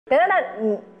等下，那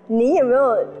你有没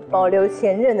有保留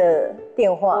前任的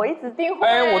电话？我一直电话。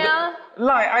我的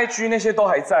Line、IG 那些都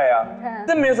还在啊，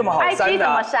这没有什么好删的。 IG 怎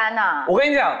么删啊？我跟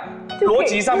你讲，逻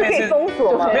辑上面是封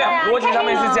锁吗？没有，逻辑上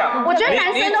面是这样。我觉得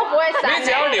男生都不会删。你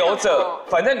只要留着，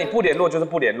反正你不联络就是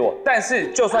不联络。但是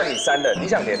就算你删了，你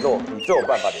想联络，你就有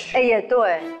办法联络。哎，也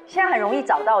对，现在很容易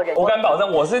找到人。我敢保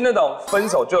证，我是那种分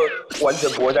手就完全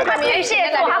不会再联络。巨蟹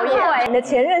座，他不会。你的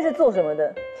前任是做什么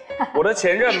的？我的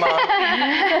前任吗？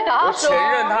我前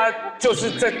任他就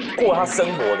是在过他生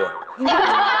活的。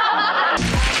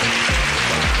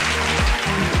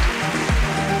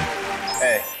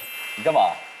哎，你干嘛？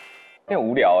有点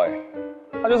无聊哎。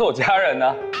他就是我家人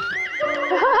啊。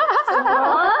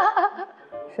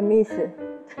什么意思？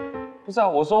不是啊，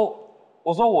我说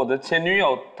我的前女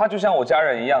友，她就像我家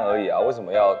人一样而已啊，为什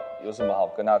么要有什么好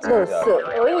跟她吵架？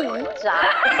有一渣。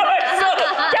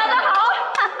讲得好。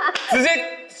直接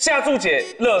下注解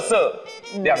“垃圾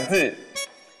”2字，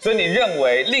所以你认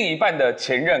为另一半的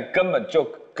前任根本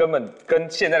跟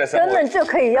现在的生活根本就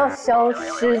可以要消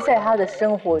失在他的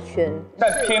生活圈，但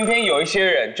偏偏有一些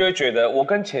人就会觉得我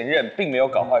跟前任并没有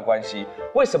搞坏关系，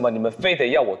为什么你们非得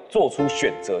要我做出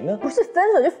选择呢？不是分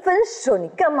手就分手，你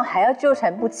干嘛还要纠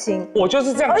缠不清？我就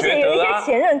是这样觉得啊。而且有一些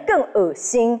前任更恶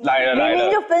心，来了，明明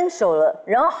就分手了，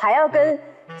然后还要跟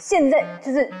现在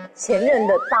就是前任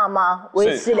的大妈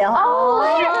维持良好。哦，1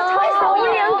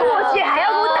年过去还要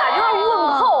给我打电话问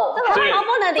候，这个好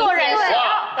不能做人事。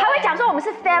还会讲说我们是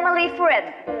family friend，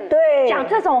 对，讲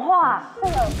这种话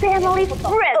，family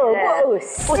friend， 恶不恶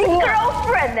心？我是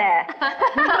girlfriend 哎。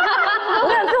我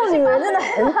想这种女人真的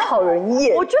很讨人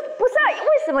厌。我觉得不是啊，为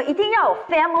什么一定要有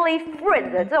family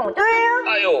friend 的这种？对啊。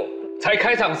哎呦，才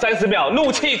开场30秒，怒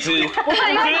气值直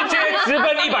接直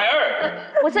奔120。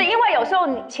不是因为有时候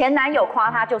你前男友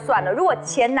夸他就算了，如果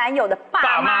前男友的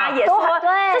爸妈也说，对，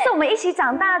这是我们一起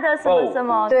长大的什么什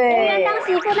么，对，圆圆当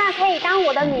媳妇那可以当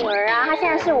我的女儿啊，她现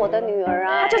在是我的女儿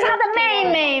啊，她就是她的妹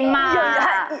妹嘛。会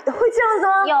这样子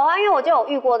吗？有啊，因为我就有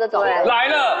遇过这种。来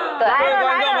了，各位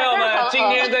观众朋友们，今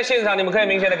天在现场你们可以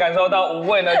明显的感受到5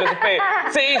位呢，就是被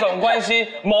这一种关系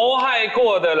谋害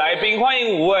过的来宾，欢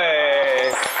迎5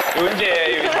位，文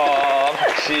姐、雨桐、凯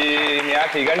西、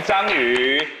Miyake 跟张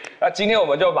宇。那今天我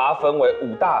们就把它分为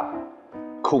5大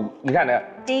苦，你看，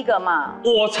第一个嘛，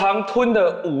我常吞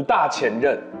的5大前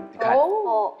任，你看，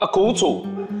苦楚。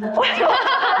我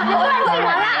怎么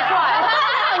啦？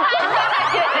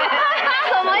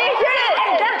什么意思？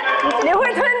你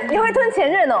会吞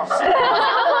前任哦？你推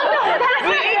他哪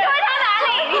里？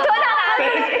你推他哪里？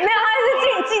没有，他是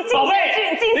宝贝，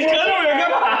你隔那么远干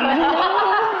嘛？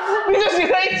你就写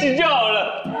在一起就好了。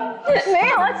没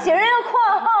有啊，前任要括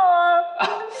号啊。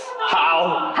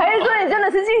好。还是说你真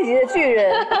的是晋级的巨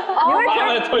人？你会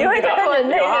吞人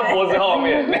类？有他脖子后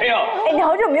面没有？哎，你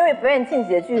好久没有表演晋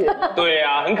级的巨人。对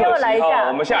呀，很可惜。来一下，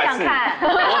我们下一次。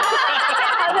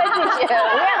他在拒绝了。我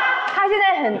跟你讲，他现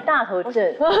在很大头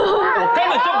症。我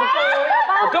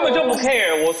根本就不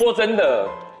care。我说真的，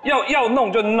要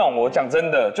弄就弄。我讲真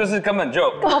的，就是根本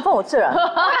就。干嘛放我这啊？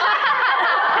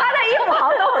他的衣服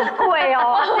好像都很贵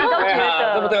哦，自己都觉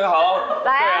得。对不对？好。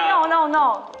来啊，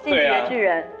弄，晋级的巨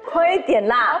人，快一点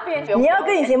啦！你要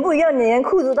跟以前不一样，你连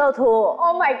裤子都要脱。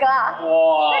Oh my god！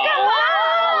 哇！在干嘛？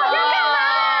哇，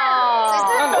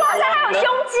他还有胸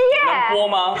肌耶！能播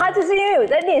吗？他就是因为有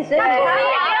在练身体。哎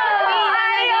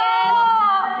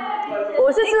呦！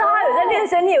我是知道他有在练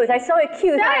身体，我才稍微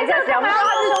cue 他一下，讲不到他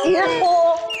是直接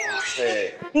脱。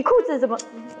对。你裤子怎么？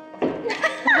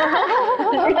认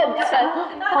真，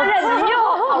好认真又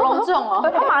好隆重哦！他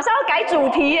马上要改主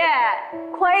题耶！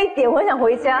快一点，我很想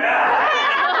回家。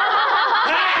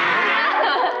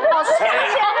好吃前任，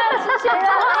把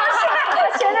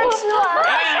前任吃完。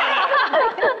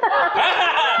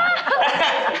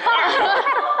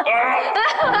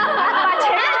把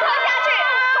前任推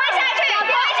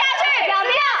下去，咬掉，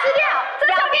吃掉，这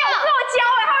上面有塑胶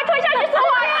哎，他会推下去塑化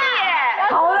剂耶。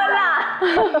好了啦，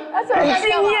很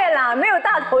敬业啦，没有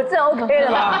大头症 OK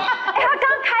了吧？哎，他刚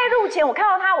开录前我看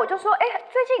到他，我就说，哎，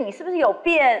最近你是不是有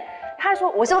变？他说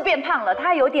我是不是变胖了？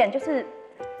他有点就是，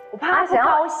我怕他不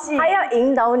高兴，他要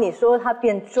引导你说他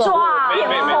变壮、变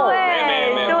厚，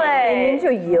对，明明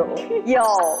就有。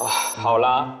好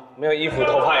啦，没有衣服，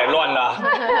头发也乱了。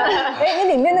哎，你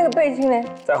里面那个背心呢？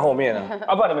在后面呢。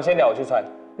啊，不然你们先聊，我去穿。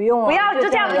不用啊，不要就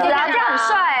这样子啊，这样很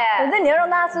帅哎。反正你要让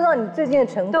大家知道你最近的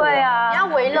成果。对啊，你要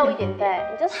围露一点点，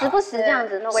你就时不时这样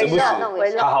子弄围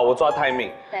露。好，我抓 timing。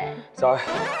对。稍微。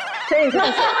所以你吞，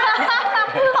所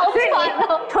以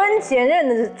吞前任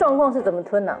的状况是怎么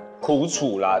吞呢？苦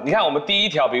楚啦，你看我们第一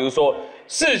条，比如说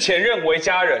视前任为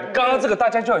家人，刚刚这个大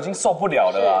家就已经受不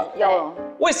了了啊。有，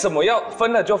为什么要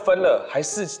分了就分了，还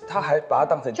是他还把他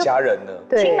当成家人呢？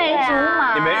青梅竹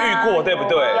马，你没遇过对不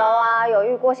对？有啊，有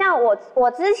遇过。像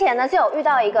我之前呢是有遇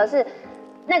到一个是，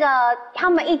那个他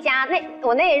们一家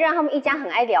我那一任他们一家很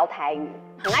爱聊台语。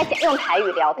很爱用台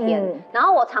语聊天，然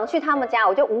后我常去他们家，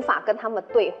我就无法跟他们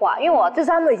对话，因为就是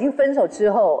他们已经分手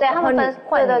之后，对他们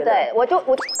对，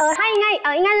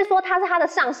他应该是说他是他的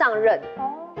上任，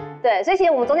对，所以其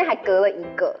实我们中间还隔了一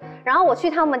个。然后我去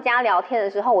他们家聊天的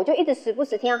时候，我就一直时不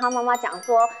时听到他妈妈讲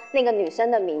说那个女生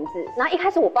的名字。然后一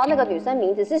开始我不知道那个女生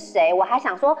名字是谁，我还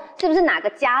想说是不是哪个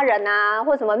家人啊，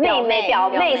或者什么妹妹、表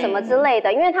妹什么之类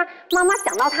的。因为他妈妈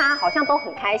讲到他好像都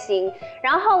很开心。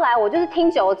然后后来我就是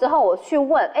听久了之后，我去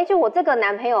问，就我这个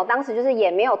男朋友当时就是也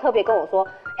没有特别跟我说，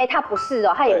他不是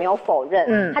哦，他也没有否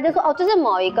认，他就说就是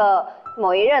某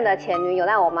一任的前女友，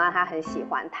但我妈她很喜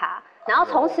欢他。然后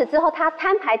从此之后，他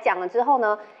摊牌讲了之后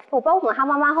呢，我不知道为什么他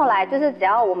妈妈后来就是只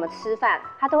要我们吃饭，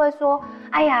他都会说，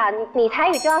哎呀，你台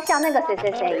语就要像那个谁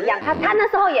谁谁一样。他那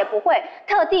时候也不会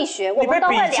特地学，我们都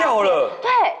会聊天。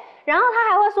对，然后他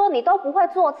还会说你都不会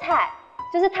做菜，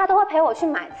就是他都会陪我去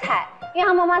买菜。因为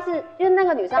他妈妈就是那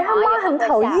个女生，他妈很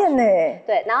讨厌呢。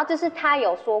对，然后就是他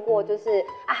有说过，就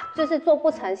是做不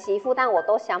成媳妇，但我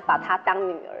都想把她当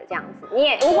女儿这样子。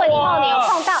如果以后你有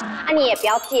碰到你也不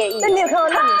要介意。那你有看到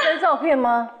那女生照片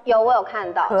吗？有，我有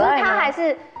看到，就是她还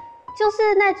是就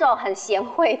是那种很贤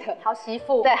惠的好媳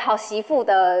妇，对，好媳妇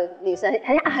的女生，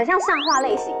很像上画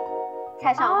类型，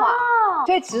蔡尚画。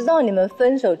所以直到你们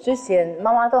分手之前，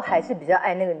妈妈都还是比较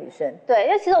爱那个女生。对，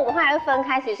因为其实我们后来会分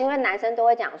开，其实是因为男生都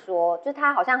会讲说，就是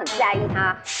他好像很在意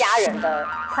他家人的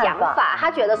想法，他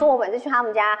觉得说我每次去他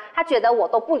们家，他觉得我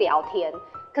都不聊天。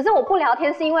可是我不聊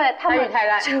天是因为他们太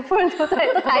烂，全部人都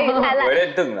对台语太烂，我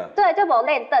练凳了，对，就我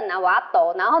练凳啊，我要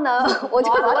抖，然后呢，我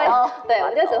就只会，对，我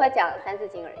就只会讲3字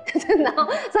经而已，然后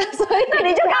所以那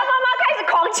你就跟妈妈开始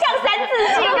狂呛3字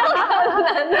经，不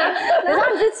可能啊！然后他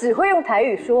们是只会用台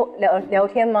语说聊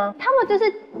天吗？他们就是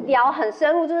聊很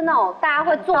深入，就是那种大家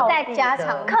会坐在家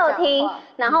常客厅，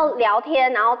然后聊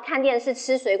天，然后看电视、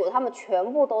吃水果，他们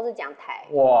全部都是讲台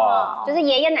语。哇！就是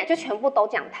爷爷奶就全部都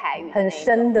讲台语，很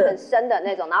深的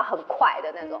那种，然后很快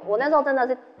的那种。我那时候真的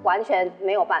是完全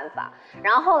没有办法。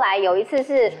然后后来有一次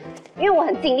是因为我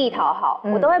很尽力讨好，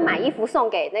我都会买衣服送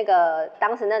给那个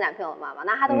当时那男朋友的妈妈，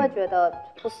那他都会觉得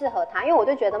不适合他，因为我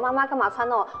就觉得妈妈干嘛穿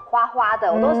那种花花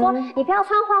的，我都说你不要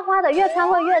穿花花的，越穿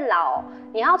会越老，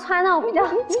你要穿那种比较。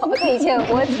以前很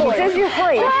不会做人，这句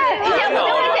话也是。以前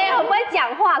也很不会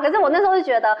讲话，可是我那时候就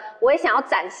觉得我也想要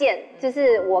展现，就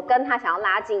是我跟他想要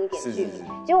拉近一点距离。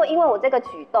结果因为我这个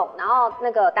举动，然后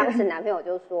那个当时男朋友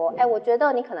就说：“我觉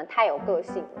得你可能太有个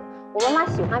性了，我妈妈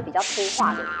喜欢比较听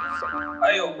话的女生。”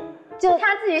哎呦，就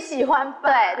他自己喜欢吧。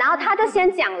对，然后他就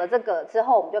先讲了这个，之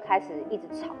后我们就开始一直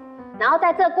吵。然后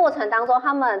在这个过程当中，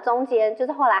他们中间就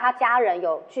是后来他家人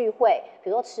有聚会，比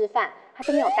如说吃饭，他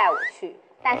就没有带我去。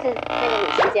但是那个女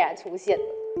生竟然出现了，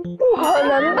不可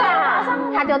能吧？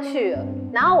她就去了。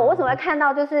然后我为什么会看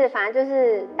到，就是反正就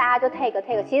是大家就 take，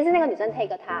 其实是那个女生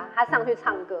take 她上去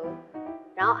唱歌，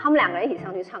然后他们2个人一起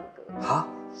上去唱歌。啊？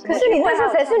可是你那时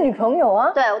候才是女朋友啊？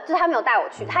对，就是他没有带我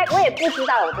去，我也不知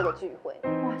道有这个聚会。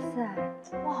哇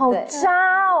塞，哇好渣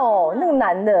哦，那个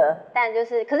男的。但就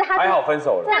是，可是他还好分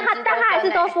手了。但他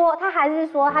还是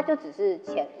说他就只是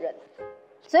前任。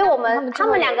所以他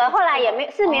们2个后来也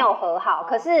没有和好，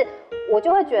可是我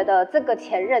就会觉得这个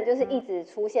前任就是一直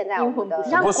出现在我们的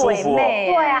像鬼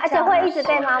魅，对啊，而且会一直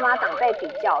被妈妈长辈比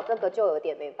较，这个就有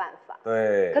点没办法。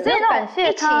对，可是那种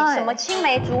一起什么青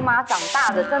梅竹马长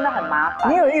大的真的很麻烦。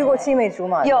你有遇过青梅竹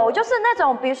马？有，就是那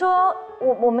种比如说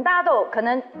我们大家都有可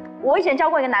能，我以前交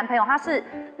过一个男朋友，他是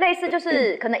类似就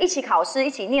是可能一起考试、一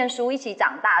起念书、一起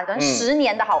长大，可能10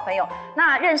年的好朋友。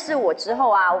那认识我之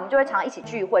后啊，我们就会常一起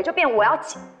聚会，就变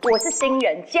我是新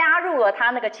人，加入了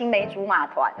他那个青梅竹马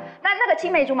团。但那个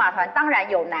青梅竹马团当然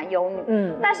有男有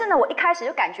女，但是呢，我一开始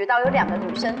就感觉到有2个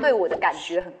女生对我的感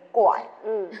觉很怪，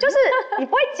就是你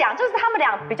不会讲，就是他们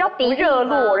俩比较不热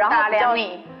络，然后比较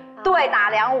对打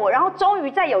量我，然后终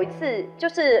于在有一次，就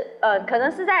是可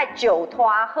能是在酒托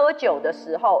喝酒的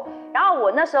时候，然后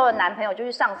我那时候的男朋友就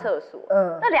去上厕所，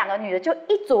那2个女的就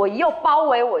一左一右包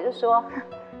围我，就说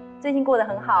最近过得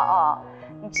很好哦，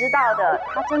你知道的，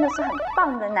他真的是很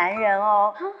棒的男人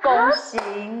哦，恭喜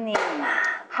你，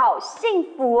好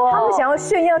幸福哦。他们想要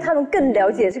炫耀，他们更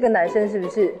了解这个男生是不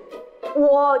是？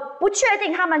我不确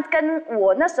定他们跟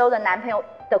我那时候的男朋友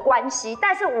的关系，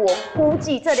但是我估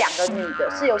计这2个女的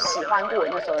是有喜欢过我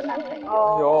那时候的男朋友，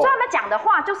所以他们讲的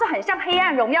话就是很像《黑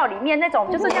暗荣耀》里面那种，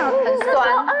就是这样很酸，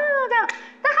这样。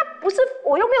但他不是，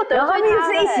我又没有得罪他。然后他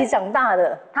们是一起长大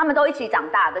的，他们都一起长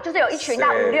大的，就是有一群大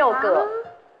5、6个。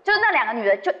就是那2个女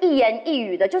的就一言一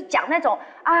语的就讲那种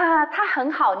啊，她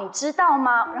很好，你知道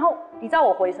吗？然后你知道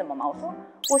我回什么吗？我说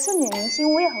我是女明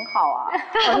星，我也很好啊。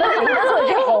你那时候已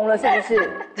经红了是不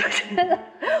是？真的，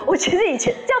我其实以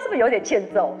前这样是不是有点欠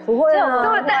揍？不会啊，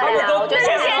对，我觉得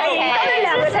他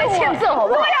们2个才欠揍，好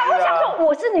不好？对啊，我想说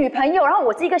我是女朋友，然后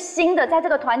我是一个新的在这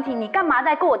个团体，你干嘛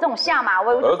在跟我这种下马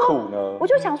威？何苦呢？我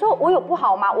就想说，我有不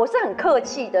好吗？我是很客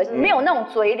气的，没有那种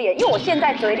嘴脸，因为我现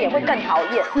在嘴脸会更讨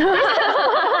厌。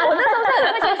我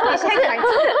那时候是很会说，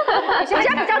我现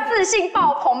在比较自信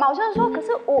爆棚嘛。我就是说，可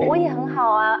是我也很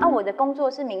好啊，我的工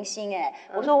作是明星哎，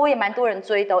我说我也蛮多人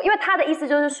追的，因为他的意思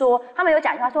就是说，他们有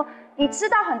讲一句话说，你知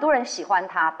道很多人喜欢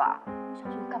他吧？我想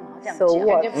说干嘛这样讲？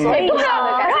所以对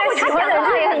啊，然后我喜欢的就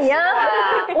是你啊。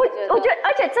我觉得，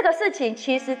而且这个事情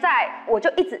其实我就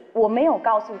一直我没有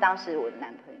告诉当时我的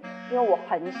男朋友，因为我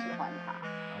很喜欢他。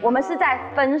我们是在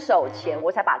分手前，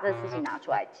我才把这个事情拿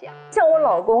出来讲。像我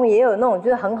老公也有那种就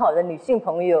是很好的女性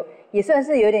朋友，也算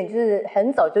是有点就是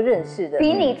很早就认识的，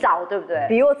比你早，对不对？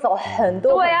比我早很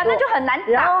多。对啊，那就很难打。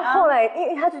然后后来，因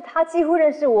为他几乎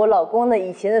认识我老公的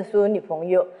以前的所有女朋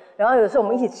友，然后有时候我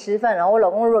们一起吃饭，然后我老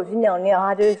公如果去尿尿，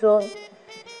他就会说，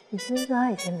你知不知道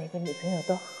他以前每个女朋友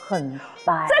都很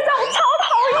白？这种超讨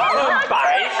厌的，很白，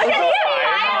而且你很白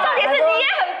啊，重点是你也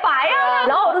很白啊。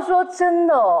然后我就说真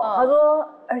的哦，他说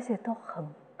而且都很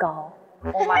高。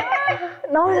Oh my god！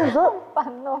 然后我想说，烦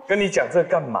哦。跟你讲这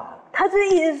干嘛？他就是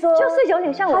意思说，就是有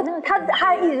点像我那个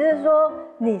他意思是说，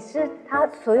你是他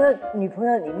所有女朋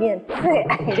友里面最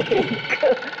矮的一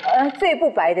个，最不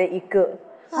白的一个。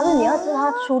他说你要知道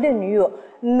他初恋女友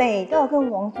美到跟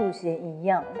王祖贤一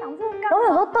样。然后我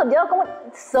想说，到底要跟我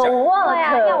手腕？对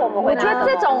啊，要我们我觉得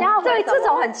这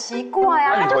种很奇怪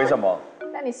啊。那你回什么？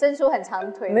那你伸出很长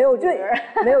腿？没有，就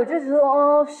是说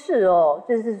哦，是哦，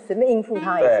就是随便应付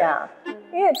他一下，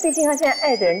因为毕竟他现在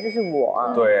爱的人就是我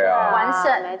啊。对啊，完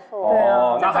胜，没错。对啊。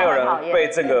哦，那还有人被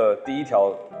这个第一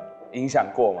条影响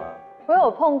过吗？我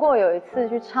有碰过，有一次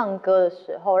去唱歌的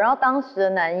时候，然后当时的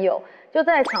男友就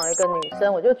在场有一个女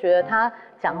生，我就觉得她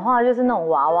讲话就是那种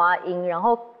娃娃音，然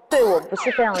后对我不是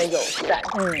非常的友善。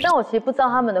但我其实不知道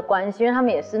他们的关系，因为他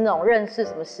们也是那种认识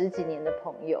什么10几年的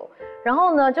朋友。然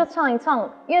后呢，就唱一唱，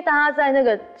因为大家在那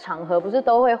个场合不是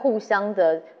都会互相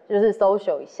的，就是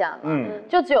social 一下嘛。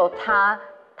就只有她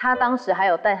当时还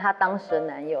有带她当时的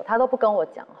男友，她都不跟我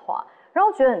讲话。然后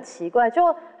我觉得很奇怪，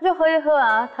就喝一喝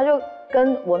啊，她就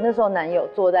跟我那时候男友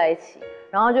坐在一起，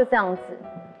然后就这样子，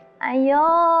哎呦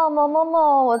某某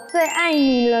某，我最爱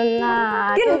你了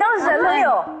啦，跟你当时男朋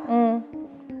友，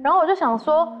然后我就想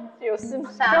说。有事吗？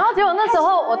然后结果那时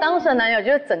候我当时的男友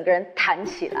就是整个人弹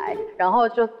起来，然后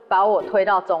就把我推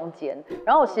到中间，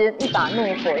然后我其实一把怒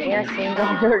火已经在心中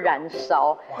就燃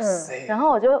烧。哇塞！然后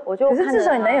我就可是至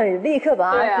少你男友也立刻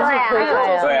把他推开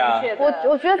啊。对啊。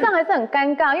我觉得这样还是很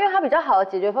尴尬，因为他比较好的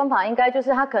解决方法应该就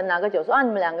是他可能拿个酒说啊你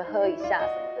们2个喝一下什么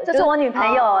的。这是我女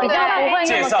朋友，比较不会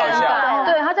那么尴尬。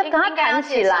对，他就跟他弹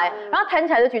起来，然后弹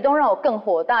起来的举动让我更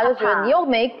火大，就觉得你又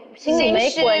心里没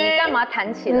鬼，你干嘛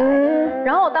弹起来？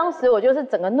然后当时我就是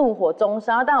整个怒火中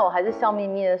烧，但我还是笑眯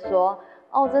眯的说，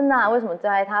哦，真的啊？为什么最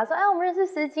爱他？说，哎，我们认识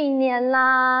10几年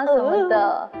啦，什么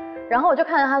的。然后我就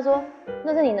看着他说，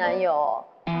那是你男友哦，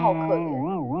他好可怜。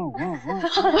哦，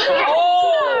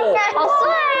好帅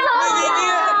哦！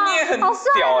你也很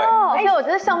屌哎。而且我就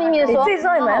是笑眯眯的说，你这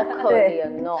招也蛮可怜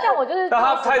哦。像我就是，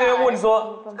那他就会问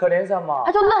说，可怜什么？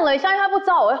他就愣了一下，因为他不知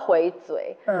道我会回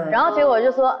嘴。然后结果我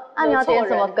就说，啊，你要点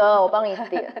什么歌？我帮你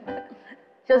点。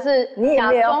就是你也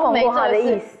没有放过他的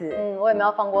意思。我也没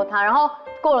有放过他。然后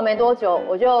过了没多久，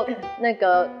我就那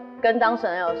个跟当时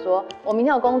男友说，我明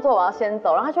天有工作，我要先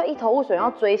走。然后他就一头雾水，然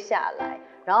后追下来。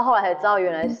然后后来才知道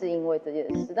原来是因为这件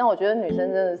事，但我觉得女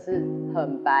生真的是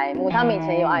很白目，他们以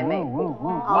前有暧昧过。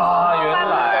啊，原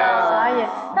来。傻眼。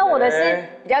但我的是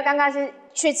比较尴尬，是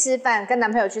去吃饭，跟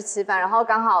男朋友去吃饭，然后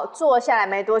刚好坐下来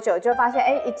没多久，就发现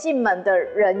哎，一进门的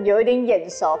人有一点眼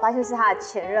熟，发现是她的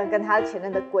前任跟她前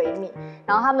任的闺蜜，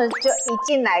然后他们就一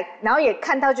进来，然后也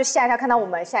看到就吓一跳，看到我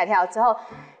们吓一跳之后。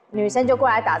女生就过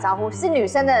来打招呼，是女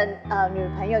生的女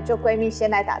朋友就闺蜜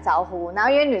先来打招呼，然后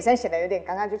因为女生显得有点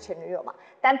尴尬，就前女友嘛，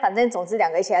但反正总之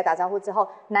2个一起来打招呼之后，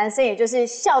男生也就是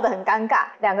笑得很尴尬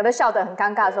，2个都笑得很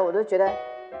尴尬的时候，我就觉得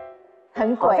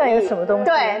很诡异，好像有什么东西。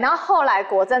对，然后后来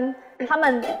果真他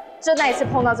们就那一次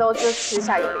碰到之后就私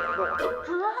下有联络。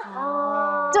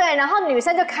对，然后女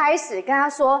生就开始跟他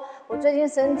说，我最近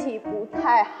身体不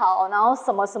太好，然后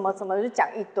什么什么什么就讲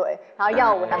一堆，然后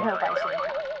要我男朋友关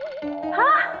心他。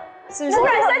是不是？突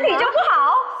然身体就不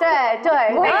好？对，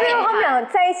对，不会是因为他们俩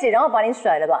在一起，然后把你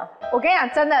甩了吧？我跟你讲，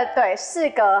真的对，事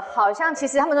隔好像其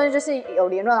实他们中间就是有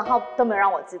联络，然后都没有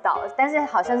让我知道，但是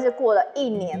好像是过了1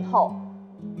年后，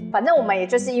反正我们也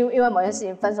就是因为某件事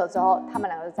情分手之后，他们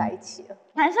两个就在一起了。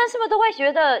男生是不是都会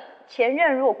觉得前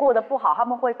任如果过得不好，他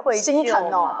们会愧疚、心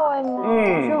疼哦？会吗？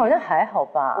我觉得好像还好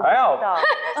吧。还好。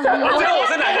我觉得我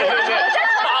是男的，是不是？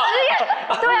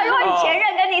对啊，如果你前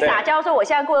任跟你撒娇说我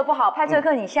现在过得不好，派翠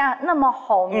克你现在那么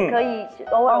红，你可以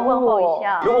偶尔问候一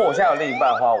下。如果我现在有另一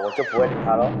半的话，我就不会理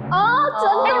他喽。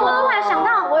真的，我突然想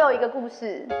到，我有一个故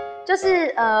事，就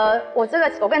是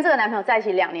我跟这个男朋友在一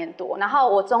起2年多，然后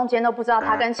我中间都不知道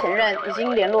他跟前任已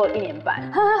经联络1年半。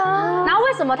然后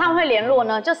为什么他们会联络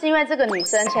呢？就是因为这个女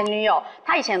生前女友，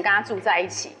她以前跟他住在一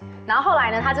起，然后后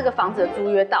来呢，他这个房子的租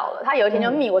约到了，他有一天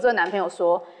就密我这个男朋友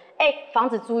说。房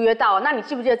子租约到了，那你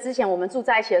记不记得之前我们住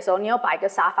在一起的时候，你有把一个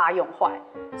沙发用坏，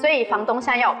所以房东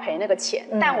现在要我赔那个钱，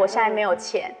但我现在没有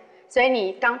钱，所以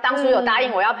你当初有答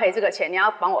应我要赔这个钱，你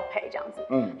要帮我赔这样子。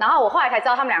然后我后来才知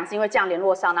道他们两个是因为这样联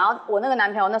络上，然后我那个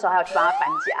男朋友那时候还有去帮他搬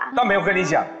家。他没有跟你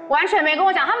讲？完全没跟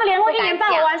我讲，他们联络1年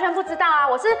半，我完全不知道啊。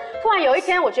我是突然有一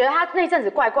天，我觉得他那阵子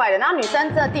怪怪的，然后女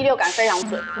生真的第6感非常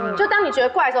准，就当你觉得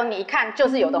怪的时候，你一看就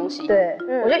是有东西。对，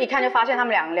我就一看就发现他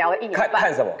们两个聊了1年半。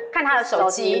看什么？看他的手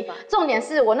机。重点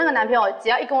是我那个男朋友只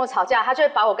要一跟我吵架，他就会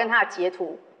把我跟他的截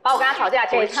图，把我跟他吵架的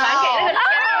截图传给那个前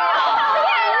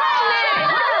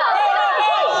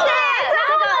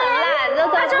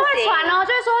他就会传哦，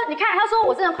就会说，你看，他说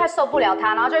我真的快受不了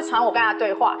他，然后就会传我跟他的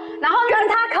对话，然后跟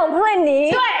他 complain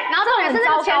你。对，然后重点是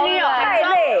那个前女友他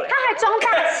还装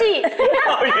大气，你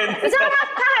知道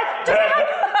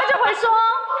他就会说，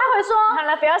好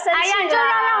了，不要生气。哎呀，你就要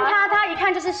让他一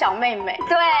看就是小妹妹，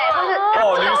对，或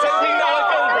是女生听到会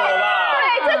更火吧？对，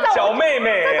这种小妹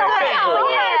妹，这种很讨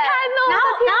厌。然后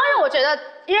因为我觉得。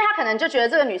因为他可能就觉得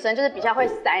这个女生就是比较会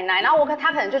塞奶，然后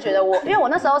他可能就觉得因为我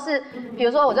那时候是，比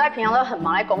如说我在平常都很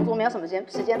忙在工作，没有什么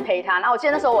时间陪他。然后我记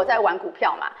得那时候我在玩股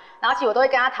票嘛，然后其实我都会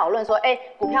跟他讨论说，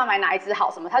股票买哪一只好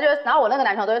什么，然后我那个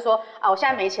男朋友都会说啊，我现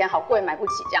在没钱，好贵，买不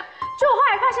起这样。就我后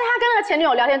来发现他跟那个前女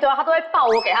友聊天对话，他都会报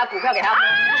我给他股票给他，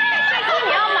这支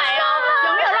你要买哦，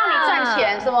有没有让你赚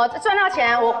钱？什么赚到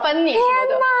钱我分你什么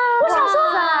的。我想说，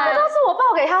这都是我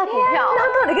报给他的股票。那他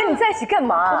到底跟你在一起干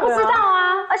嘛？我不知道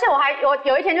啊，而且我还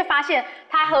有一天就发现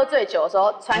他喝醉酒的时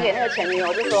候传给那个前女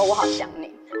友，就说我好想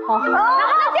你。然后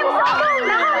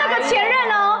那个前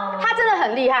任哦，他真的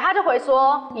很厉害，他就回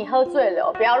说你喝醉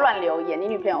了，不要乱留言，你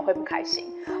女朋友会不开心。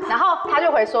然后他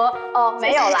就回说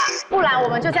没有啦，不然我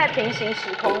们就在平行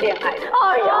时空恋爱。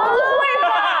哎呦，会吧？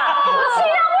我气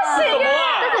到不行哎，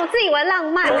这种自以为浪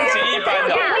漫终极一般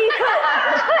的。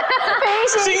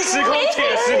新时空、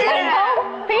铁时空、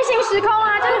平行时空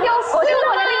啊，就是我就是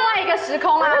我的另外一个时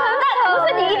空啊。那不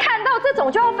是你一看到这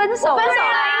种就要分手？分手了，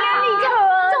应该立刻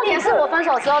啊。重点是我分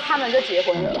手之后，他们就结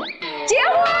婚了。结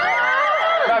婚？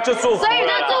那就祝福。所以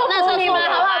呢，祝福你们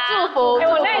好不好？祝福。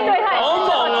我那一对他也好猛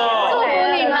哦！祝福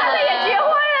你们，他们也结婚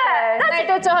哎。那一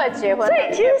对最后也结婚。所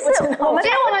以其实是我们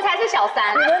才是小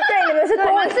三。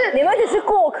你们只是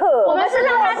过客。我们是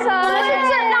让他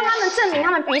们证明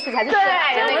他们彼此才是最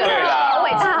爱的那个。对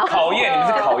啦，考验你们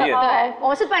是考验。对，我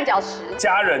们是绊脚石。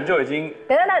家人就已经。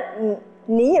等一下，那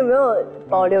你有没有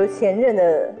保留前任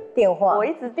的电话？我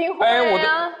一直订货我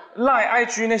的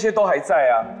Line、IG 那些都还在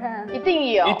啊，一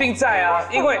定有，一定在啊，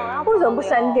因为为什么不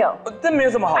删掉？这没有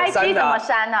什么好删的。IG 怎么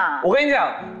删啊？我跟你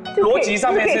讲，逻辑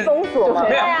上面是封锁吗？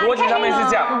没有，逻辑上面是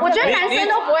这样。我觉得男生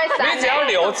都不会删，你只要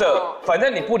留着，反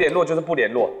正你不联络就是不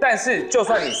联络。但是就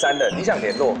算你删了，你想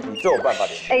联络，你就有办法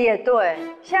联络。也对，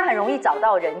现在很容易找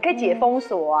到人，你可以解封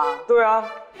锁啊。对啊。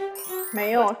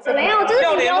没有，就是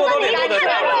要联络都联络得到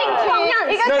了。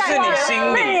那是你心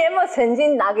里。那你有没有曾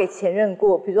经拿给前任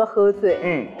过？比如说喝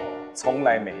醉？从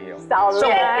来没有。少了。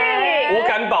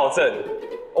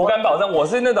我敢保证，我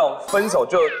是那种分手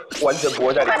就完全不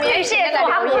会再联络。巨蟹座，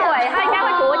他不会，他应该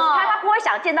会躲起，他不会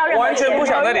想见到任何人，完全不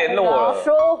想再联络了。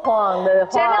说谎的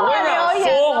话，我跟你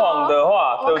讲，说谎的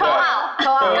话，对不对？扣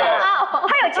号，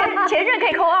他有前任可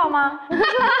以扣号吗？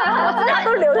他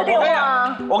都留着电话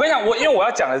啊。我跟你讲，因为我要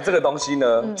讲的这个东西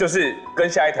呢，就是跟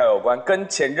下一条有关，跟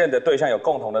前任的对象有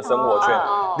共同的生活圈，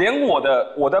连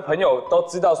我的朋友都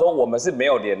知道说我们是没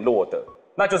有联络的。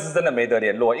那就是真的没得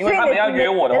联络，因为他们要约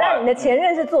我的话。你的前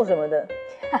任是做什么的？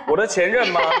我的前任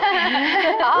吗？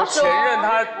我前任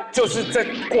他就是在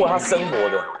过他生活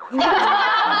的。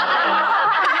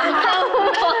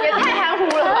也太含糊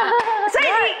了吧！所以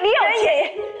你有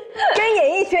跟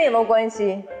演艺圈有没有关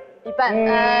系？一半。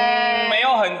没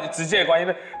有很直接的关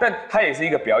系，但他也是一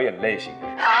个表演类型的。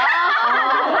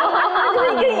就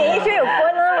是跟演艺圈有关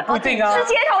啊。不一定啊。是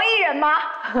街头艺人吗？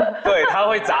对，他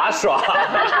会杂耍。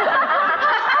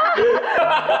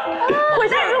或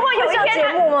者如果有一上天节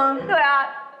目吗？对啊。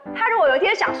他如果有一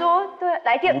天想说，对，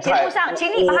来节目上，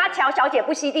请你帮他调小姐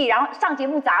不熙娣，然后上节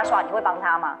目杂耍，你会帮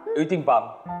他吗？一定帮。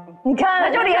你看，那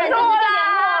就联络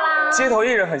啦。街头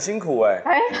艺人很辛苦哎。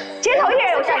街头艺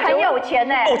人有些很有钱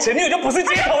哎。哦，前女友就不是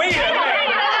街头艺人哎。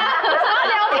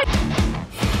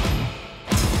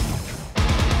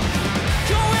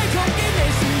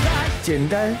简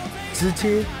单、直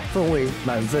接，氛围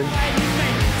满分。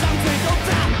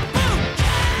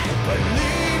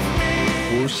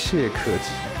不懈可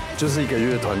击，就是一个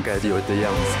乐团该有的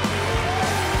样子。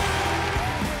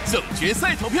总决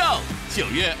赛投票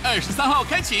9月23号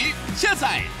开启，下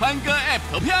载欢歌 App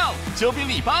投票，周边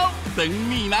礼包等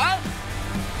你拿，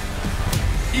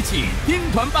一起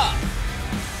听团吧！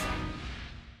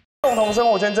共同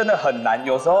生活圈真的很难，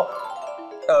有时候，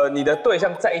你的对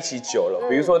象在一起久了，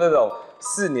比如说那种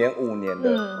4年5年的，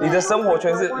你的生活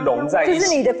圈是融在一起，就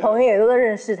是你的朋友也都在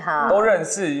认识他，都认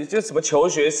识，就什么求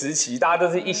学时期，大家都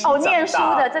是一起长大。念书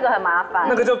的这个很麻烦，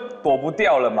那个就躲不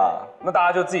掉了嘛。那大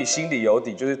家就自己心里有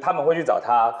底，就是他们会去找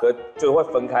他，可就会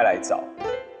分开来找。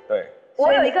对，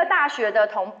我有一个大学的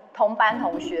同班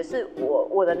同学，是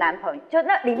我的男朋友，就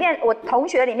那里面我同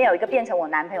学里面有一个变成我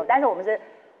男朋友，但是我们是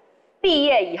毕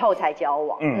业以后才交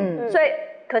往，所以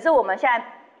可是我们现在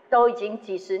都已经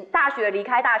离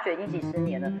开大学已经几十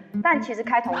年了，但其实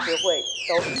开同学会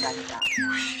都很尴尬。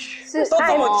是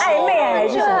暧昧还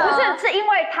是什么？不是，是因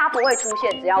为他不会出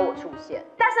现，只要我出现。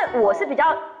但是我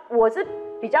是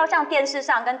比较像电视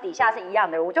上跟底下是一样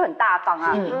的人，我就很大方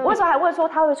啊。我那时候还问说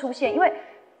他会出现，因为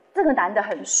这个男的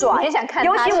很帅，很想看他。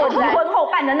尤其我离婚后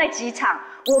办的那几场，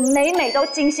我每都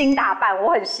精心打扮，我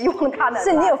很希望他能。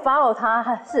是你有 follow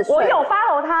他，是我有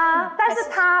follow 他，但是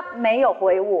他没有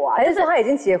回我啊。还是说他已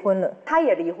经结婚了？他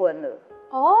也离婚了。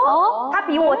哦，他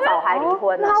比我早还离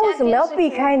婚了。那他为什么要避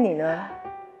开你呢？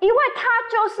因为他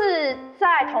就是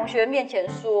在同学面前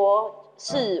说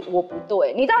是我不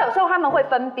对，你知道有时候他们会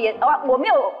分辨，我没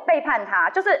有背叛他，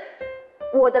就是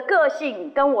我的个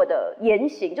性跟我的言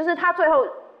行，就是他最后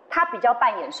他比较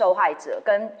扮演受害者，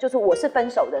跟就是我是分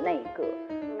手的那一个，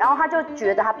然后他就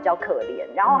觉得他比较可怜，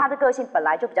然后他的个性本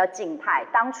来就比较静态，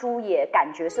当初也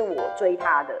感觉是我追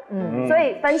他的，所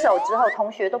以分手之后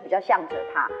同学都比较向着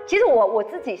他。其实我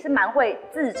自己是蛮会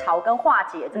自嘲跟化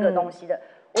解这个东西的。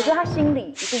我觉得他心里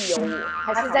一定有我，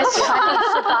还是在喜欢你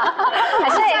是吧？还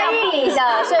是在意你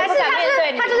的，所以不敢面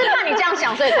对你。他就是怕你这样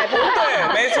想，所以才不会。对，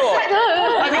没错。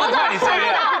他就是怕你这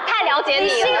样。太了解你了。你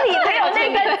心里没有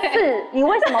那根刺，你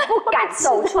为什么不敢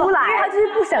走出来？因为他就是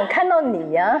不想看到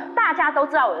你呀。大家都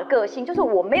知道我的个性，就是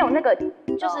我没有那个，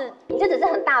就是你就只是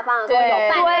很大方的说有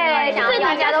伴，对，就是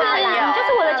大家都是你就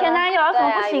是我的前男友，有什么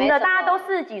不行的？大家都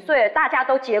40几岁了，大家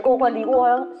都结过婚、离过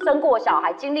婚、生过小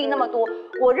孩，经历那么多，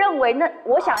我认为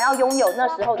我想要拥有那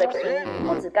时候的情谊，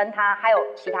不只跟他，还有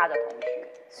其他的同学。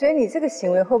所以你这个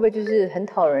行为会不会就是很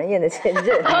讨人厌的前任？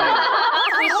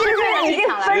你是不是已经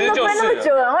分那么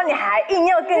久了，然后你还硬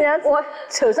要跟人家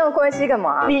扯上关系干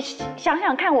嘛？你想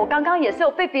想看，我刚刚也是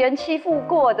有被别人欺负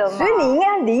过的嘛，所以你应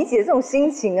该理解这种心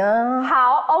情啊。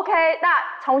好 ，OK， 那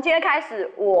从今天开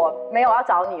始我没有要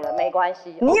找你了，没关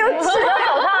系。你有只要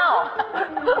找他哦，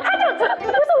他就是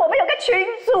我们有个群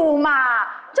组嘛，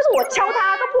就是我敲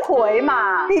他都不回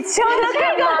嘛。你敲他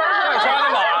干嘛？你敲他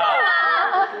干嘛？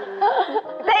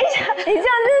等一下，你这样就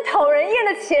是讨人厌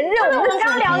的前任。我们刚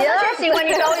刚聊的这些行为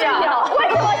你都有，为什么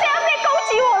现在被攻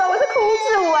击我了？我是苦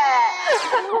主哎。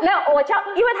没有，我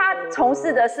因为他从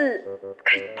事的是，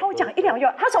帮我讲1、2句。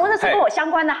他从事的是跟我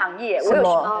相关的行业。什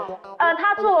么？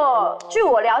他据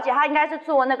我了解，他应该是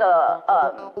做那个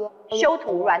修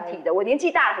图软体的。我年纪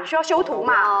大了，很需要修图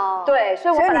嘛。对，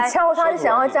所以你敲他是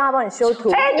想要叫他帮你修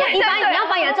图。哎，你要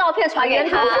把你的照片传给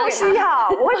他，不需要，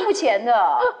我会付钱的。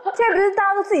现在不是大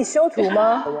家都自己修图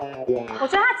吗？我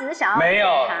觉得他只是想要没有，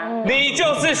你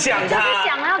就是想他，就是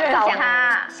想要找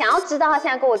他，想要知道他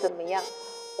现在过得怎么样。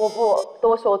我不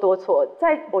多说多错，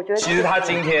我觉得其实他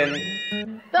今天，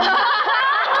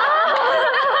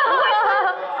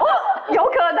有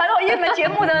可能因为你们节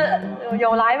目的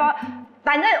有来吗？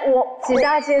反正其实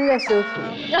他今天在修图。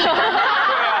对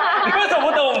啊，你为什么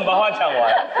不等我们把话讲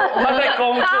完？他在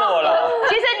工作了。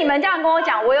其实你们这样跟我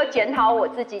讲，我有检讨我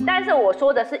自己，但是我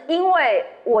说的是因为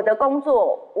我的工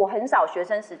作，我很少学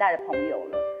生时代的朋友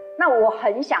了，那我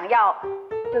很想要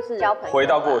就是交朋友，回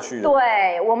到过去。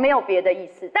对我没有别的意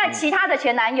思，但其他的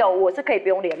前男友我是可以不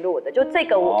用联络的，就这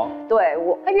个对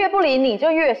我，他越不理你就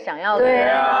越想要。对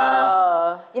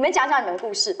啊，你们讲讲你们的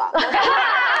故事吧。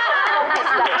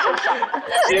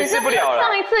解释不了了。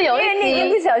上一次有一你已经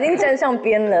不小心站上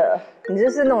边了，你就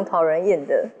是那种讨人厌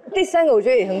的。第3个我觉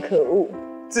得也很可恶，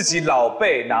自己老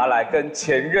被拿来跟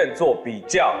前任做比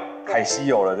较，凯西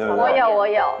有了，对不对？我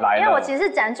有，来了，因为我其实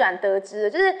是辗转得知的，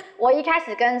就是我一开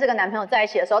始跟这个男朋友在一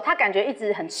起的时候，他感觉一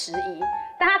直很迟疑，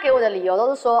但他给我的理由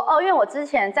都是说，因为我之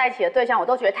前在一起的对象我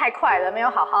都觉得太快了，没有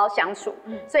好好相处，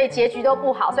所以结局都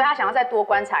不好，所以他想要再多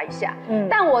观察一下。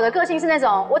但我的个性是那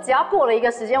种，我只要过了一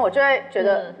个时间，我就会觉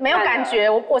得没有感觉，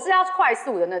我是要快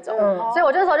速的那种，所以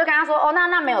我这时候就跟他说，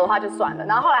那没有的话就算了。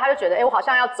然后后来他就觉得，我好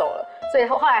像要走了，所以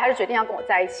后来他就决定要跟我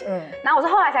在一起。然后我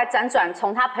是后来才辗转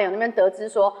从他朋友那边得知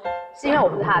说，是因为我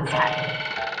不是他的菜，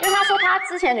因为他说他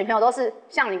之前女朋友都是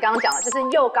像你刚刚讲的，就是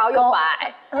又高又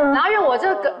白，然后因为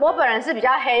我本人是比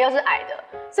较黑又是矮的，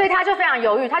所以他就非常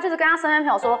犹豫，他就是跟他身边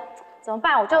朋友说怎么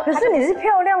办，可是你是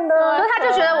漂亮的，所以他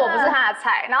就觉得我不是他的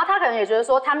菜，然后他可能也觉得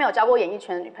说他没有交过演艺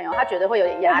圈的女朋友，他觉得会有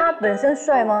点压力。他本身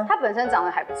帅吗？他本身长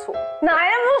得还不错，哪来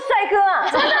那么多帅哥啊？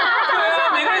真的啊，对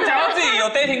啊，每个人讲到自己有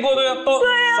dating 过都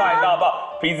帅到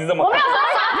爆，鼻子这么大。我没有说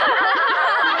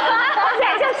而且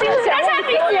还像金城武，但是他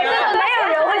鼻子也真的没有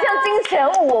人会像金城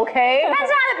武 ，OK？ 但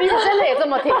是他的鼻子真的也这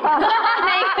么挺，真的，我那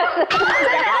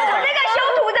个修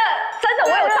图的，真的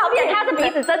我有照片，他的鼻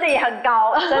子真的也很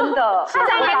高，真的。现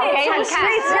在也给你看，所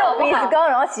以只有鼻子高，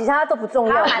然后其他都不重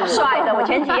要。他蛮帅的，我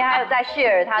前几天还有在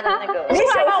share 他的那个。你手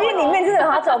机里面真的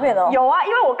有他照片哦？有啊，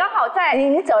因为我刚好在。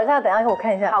你找一下，等一下给我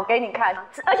看一下。好，给你看，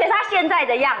而且他现在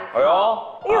的样子。哎呦，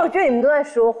因为我觉得你们都在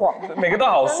说谎。每个都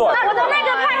好帅。我的那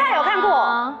个派派有看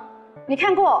过，你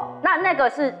看过？那个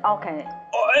是 OK。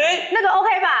那个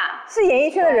OK 吧？是演艺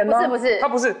圈的人吗？不是，他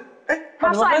不是。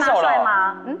他帅吗？帅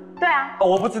吗？对啊。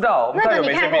我不知道，那个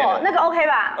你看过？那个 OK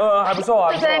吧？还不错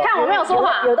啊。对，看我没有说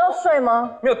谎。有到帅吗？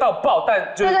没有到爆，但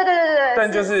就对，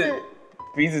但就是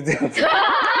鼻子这样子。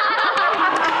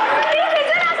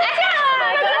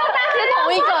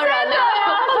同一个人呢？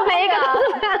是每一个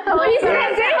同一个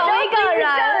人，真的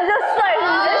就帅，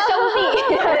兄弟，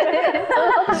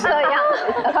这样，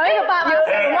同一个爸妈。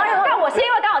但我是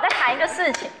因为刚好在谈一个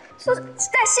事情，是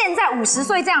在现在50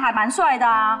岁这样还蛮帅的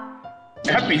啊。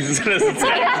他鼻子真的是这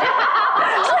样子，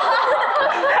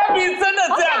他鼻子真的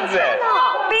这样子哎，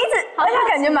鼻子，而且他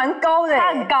感觉蛮高的，他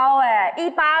很高哎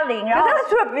，180，然后他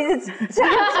除了鼻子这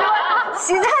样之外，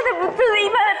其他的不就是一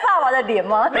般的爸爸的脸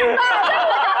吗？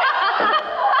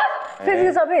所以这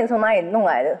个照片你从哪里弄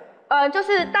来的？就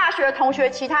是大学同学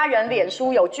其他人脸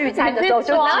书有聚餐的时候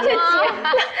就拿去截，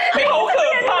你好可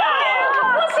怕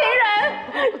哦！不行人，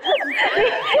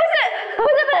不是，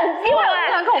因为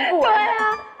很恐怖对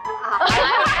啊，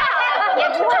也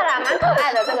不会啦，蛮可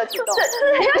爱的这个举动，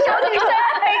很像小女生，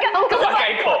干嘛改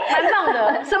口？蛮棒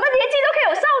的，什么年纪都可以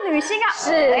有少女心啊！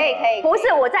是可以，不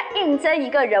是我在应征一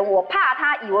个人，我怕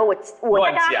他以为我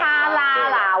在跟他哈拉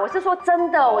啦，我是说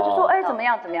真的，我就说怎么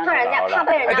样，怕人家怕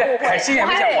被人家误会。凯西还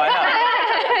没讲完啊。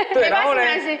对，然后呢？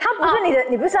他不是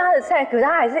你不是他的菜，可是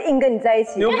他还是硬跟你在一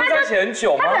起。你们不是在一起很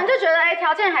久吗？他可能就觉得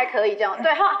条件还可以这样。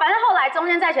对，反正后来中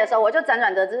间在一起的时候，我就辗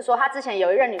转得知说他之前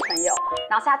有一任女朋友，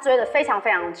然后是他追的非常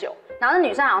非常久，然后那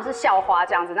女生好像是校花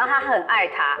这样子，然后他很爱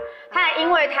她，他还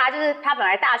因为他就是他本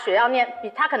来大学要念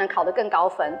比他可能考得更高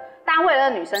分，但为了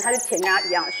那女生他就填跟他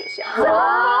一样的学校，就真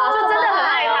的很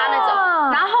爱他那种。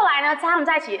然后后来呢，他们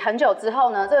在一起很久之后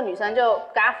呢，这个女生就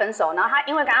跟他分手，然后他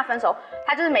因为跟他分手，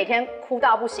他就是每天哭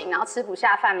到不行，然后吃不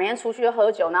下饭，每天出去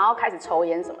喝酒，然后开始抽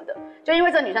烟什么的，就因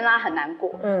为这个女生让他很难过。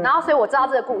然后所以我知道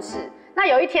这个故事。那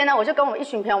有一天呢，我就跟我们一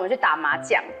群朋友们去打麻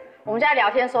将。我们就在聊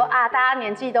天说大家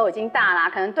年纪都已经大啦，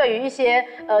可能对于一些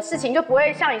事情就不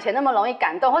会像以前那么容易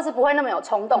感动，或是不会那么有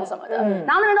冲动什么的。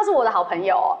然后那边都是我的好朋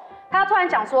友哦，他突然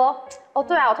讲说，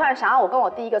对啊，我突然想到我跟我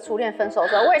第一个初恋分手的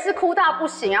时候，我也是哭到不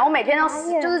行啊，我每天都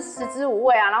就是食之无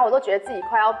味啊，然后我都觉得自己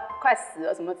快死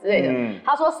了什么之类的。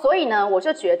他说，所以呢，我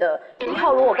就觉得以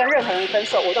后如果跟任何人分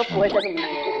手，我都不会再这么难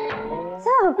过。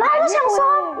然后我想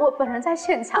说，我本人在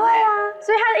现场，对啊，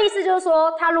所以他的意思就是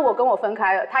说，他如果跟我分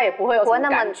开了，他也不会有什么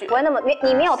感觉，不会那么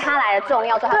你没有他来的重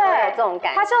要，所以他不会有这种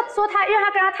感觉。他就说因为他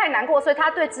跟他太难过，所以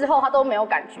他对之后他都没有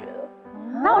感觉了。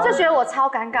然后我就觉得我超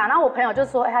尴尬，然后我朋友就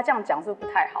说，他这样讲是不是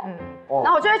不太好？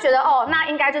然后我就会觉得，那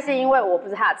应该就是因为我不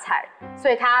是他的菜，所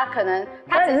以他可能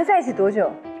他只是在一起多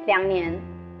久？2年，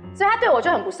所以他对我就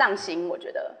很不上心，我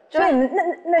觉得。所以你们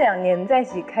那2年在一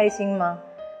起开心吗？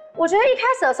我觉得一开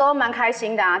始的时候蛮开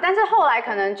心的啊，但是后来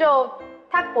可能就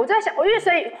我就在想，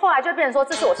所以后来就变成说，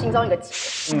这是我心中一个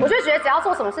结。我就觉得只要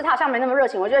做什么事，他好像没那么热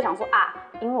情，我就会想说啊，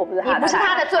因为我不是他的菜，你不是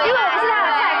他的最爱，因为我不是他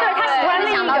的菜，对他喜欢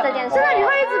另一个这件事，真的你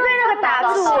会一直被那个打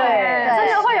住，真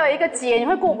的会有一个结，你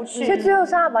会过不去。所以最后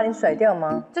是他把你甩掉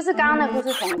吗？就是刚刚那个故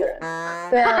事同一个人，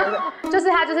对啊，就是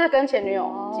他就是跟前女友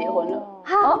结婚了。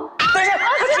好，等一下，他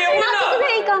结婚了，是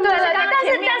那一个吗？对，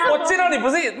但是我见到你不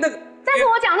是那个。但是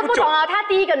我讲的是不同啊，他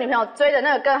第一个女朋友追的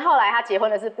那个跟后来他结婚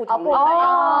的是不同的，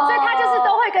所以他就是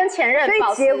都会跟前任。所以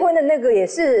结婚的那个也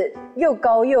是又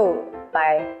高又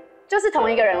白，就是同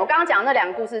一个人。我刚刚讲的那2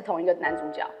个故事是同一个男主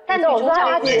角，但是我说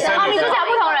他女主角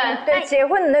不同人。对，结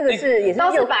婚的那个也是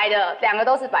都是白的，2个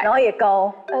都是白，然后也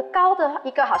高。高的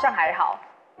一个好像还好。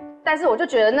但是我就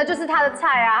觉得那就是他的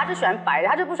菜啊，他就喜欢白的，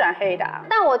他就不喜欢黑的啊。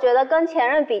但我觉得跟前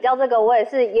任比较这个，我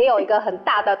也有一个很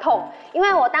大的痛，因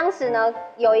为我当时呢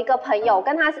有一个朋友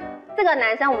跟他是这个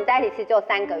男生，我们在一起其实只有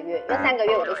3个月，因为3个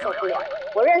月我就受不了。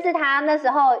我认识他那时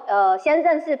候，先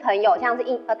认识朋友，像是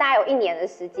大概有1年的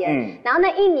时间，然后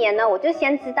那1年呢，我就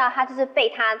先知道他就是被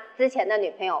他之前的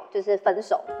女朋友就是分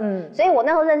手，所以我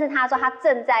那时候认识他的时候，他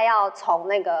正在要从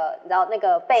那个你知道那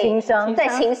个被情伤对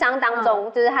情伤当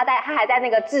中，就是他还在那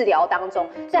个治疗当中，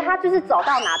所以他就是走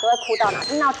到哪都会哭到哪，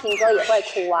听到情歌也会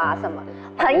哭啊什么。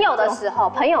朋友的时候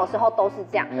都是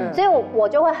这样，所以我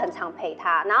就会很常陪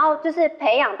他，然后就是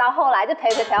培养到后来就陪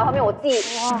到后面，我自己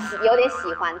有点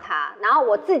喜欢他，然后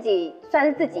我自己算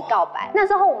是自己告白。那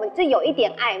时候我们就有一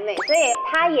点暧昧，所以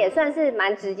他也算是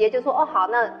蛮直接，就说哦好，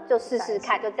那就试试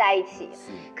看，就在一起。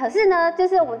可是呢，就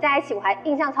是我们在一起，我还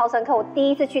印象超深刻。我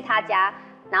第一次去他家，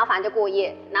然后反正就过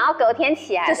夜，然后隔天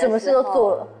起来就什么事都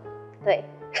做了，对。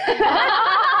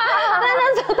但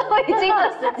那时候都已经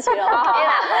20几了，OK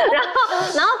啦。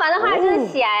然后反正后来就是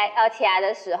起来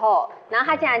的时候，然后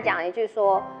他竟然讲了一句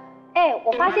说，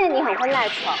我发现你很会赖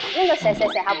床，那个谁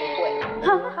他不会，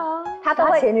他都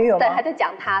会前女友吗？对，他就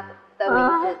讲他的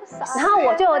名字，然后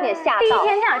我就有点吓到。第一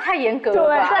天这样也太严格了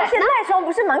吧？对，而且赖床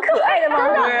不是蛮可爱的吗？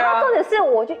真的。然后重点是，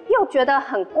我就又觉得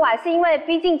很怪，是因为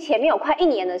毕竟前面有快1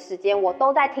年的时间，我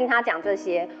都在听他讲这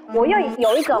些，我又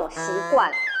有一种习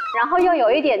惯。然后又有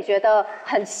一点觉得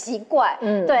很奇怪，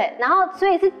对，然后所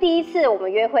以是第一次我们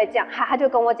约会这样，他就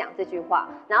跟我讲这句话，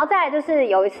然后再来就是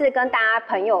有一次跟大家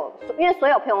朋友，因为所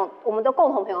有朋友我们都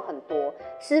共同朋友很多，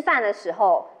吃饭的时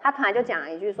候他突然就讲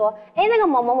了一句说，那个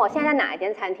某某某现在在哪一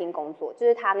间餐厅工作，就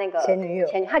是他那个前女友，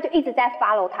他就一直在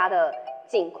follow 他的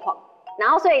近况，然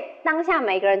后所以当下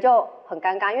每个人就很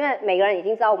尴尬，因为每个人已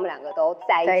经知道我们2个都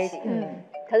在一起，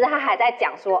可是他还在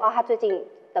讲说，他最近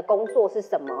的工作是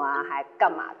什么啊，还干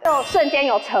嘛的？就瞬间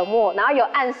有沉默，然后有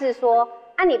暗示说，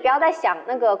你不要再想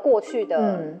那个过去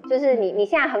的，就是你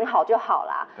现在很好就好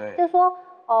啦。就说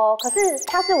可是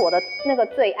他是我的那个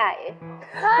最爱，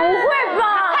不会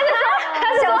吧？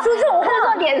他是讲出这种话，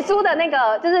说脸书的那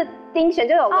个就是丁选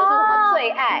就有个说什么最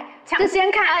爱，抢先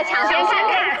看，抢先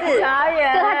看是，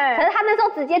可是他那时候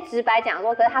直接直白讲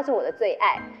说，可是他是我的最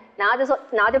爱，然后就说，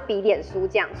然后就比脸书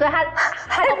这样，所以他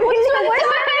还不准对。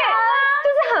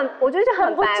就是我觉得就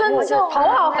很白目，就头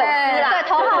号粉丝啦，对，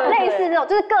头号类似这种，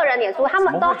就是个人脸书，他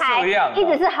们都还一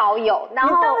直是好友。然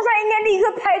后你当下应该立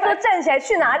刻拍桌站起来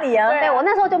去哪里啊？对，我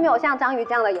那时候就没有像章鱼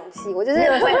这样的勇气，我就是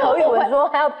会何妤玟说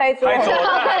还要拍桌，对，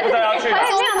不知道要去哪，没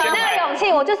有那个勇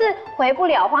气，我就是回不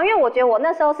了话，因为我觉得我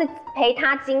那时候是陪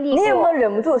他经历过。你有没有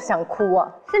忍不住想哭啊？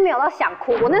是没有到想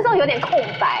哭，我那时候有点空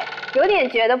白，有点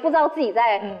觉得不知道自己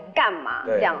在干嘛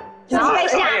这样。然后被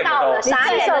吓到了，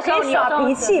傻眼的时候耍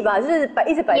脾气吧，就是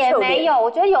一直摆臭脸。也没有，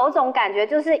我觉得有一种感觉，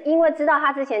就是因为知道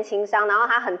他之前情伤，然后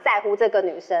他很在乎这个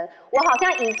女生，我好像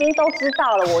已经都知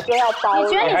道了，我就要包容。你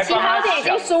觉得你起跑点已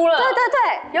经输了？对对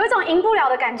对，有一种赢不了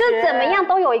的感觉，就是怎么样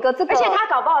都有一个这个。而且他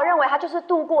搞不好认为他就是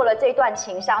度过了这段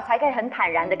情伤，才可以很坦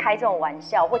然的开这种玩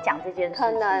笑或讲这件事。可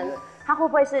能。他会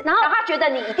不会是？然后他觉得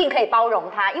你一定可以包容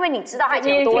他，因为你知道他已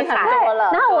经有多惨多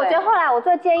了。然后我觉得后来我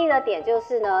最介意的点就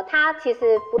是呢，他其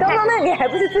实不太。那你还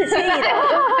不是最介意的？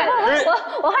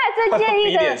我后来最介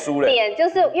意的点就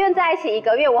是因为在一起1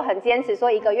个月，我很坚持说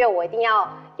1个月我一定要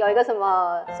有一个什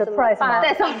么 surprise 对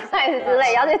surprise 之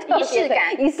类，然后就仪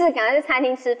式感去餐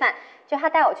厅吃饭。就他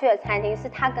带我去的餐厅是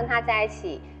他跟他在一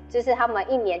起，就是他们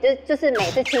1年就是每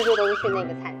次庆祝都是去那个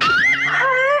餐厅。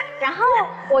然后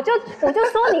我就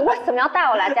说你为什么要带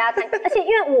我来这家餐厅？而且因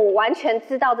为我完全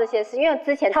知道这些事，因为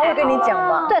之前他会跟你讲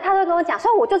吗？对，他会跟我讲，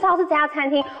所以我就知道是这家餐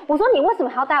厅。我说你为什么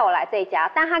还要带我来这一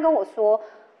家？但他跟我说，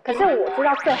可是我知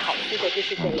道最好吃的就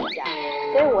是这一家，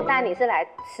所以我带你是来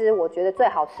吃我觉得最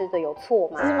好吃的，有错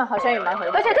吗？其实好像也蛮合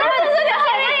理，而且他们就是表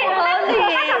现也合理，而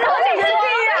且是因为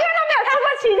都没有看过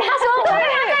其他，说我跟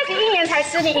他在一起1年才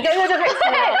吃，你1个月就可以吃了。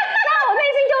那我内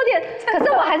心就有点，可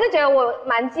是我还是觉得我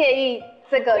蛮介意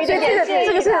这个，所以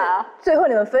这个是最后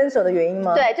你们分手的原因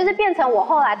吗？对，就是变成我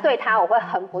后来对他我会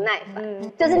很不耐烦，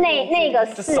就是那个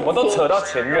事情，什么都扯到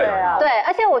前任。对，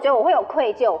而且我觉得我会有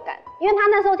愧疚感，因为他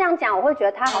那时候这样讲，我会觉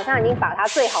得他好像已经把他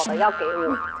最好的要给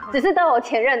我，只是都有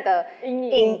前任的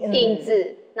影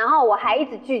子，然后我还一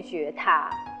直拒绝他，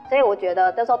所以我觉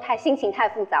得那时候心情太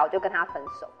复杂，我就跟他分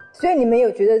手。所以你们有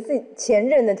觉得自己前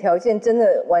任的条件真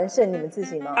的完胜你们自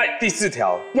己吗？第4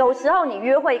条，有时候你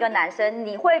约会一个男生，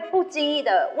你会不经意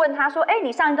的问他说：“哎，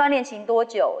你上一段恋情多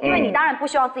久？”因为你当然不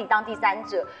希望自己当第三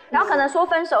者。然后可能说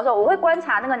分手的时候，我会观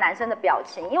察那个男生的表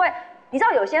情，因为你知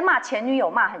道有些骂前女友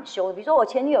骂很凶的，比如说我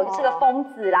前女友是个疯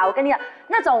子啦，我跟你讲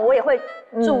那种我也会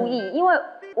注意，因为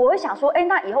我会想说：“哎，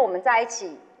那以后我们在一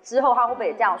起之后，他会不会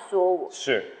也这样说我？”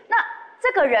是。那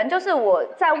这个人就是我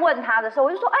在问他的时候，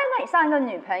我就说，哎，那你上一个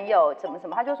女朋友怎么什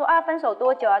么？他就说啊，分手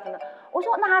多久啊？怎么？我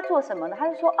说那他做什么呢？他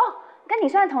就说哦，跟你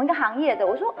算同一个行业的。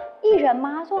我说艺人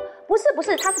吗？他说不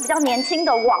是，他是比较年轻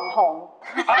的网红。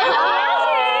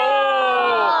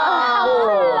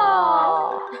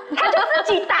他就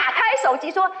自己打开手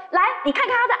机说，来，你看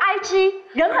看他的 IG，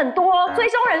 人很多，追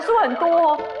踪人数很多，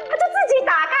他就自己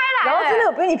打开来。然后真的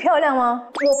有比你漂亮吗？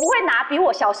我不会拿比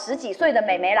我小10几岁的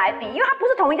妹妹来比，因为她不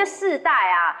是同一个世代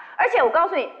啊。而且我告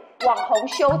诉你，网红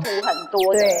修图很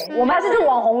多的，对，我们还是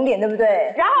网红脸，对不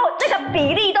对？然后那个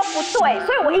比例都不对，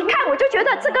所以我一看我就觉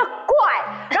得这个怪，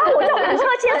然后我就很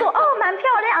热切说，哦，蛮漂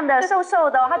亮的，瘦瘦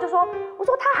的。他就说，我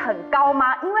说她很高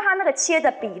吗？因为她那个切的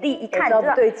比例一看就知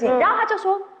道不对劲。然后他就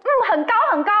说，很高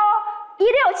很高哦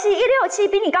，167，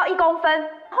比你高1公分。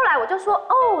后来我就说，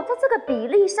哦，在这个比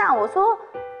例上，我说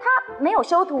他没有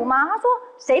修图吗？他说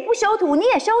谁不修图？你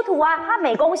也修图啊！他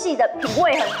美工系的品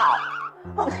味很好。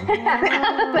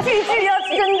句要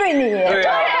针对你耶。对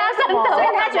啊，真的，所以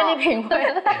他觉得你品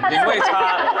味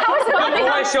差，他为什么不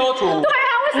会修图？对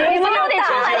啊，为什么你们有点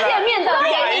常来见面的？又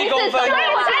矮1公分。所以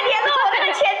我才联络我那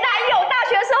个前男友，大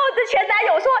学时候的前男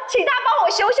友说，请他帮我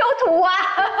修图啊。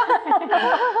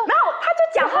然后他就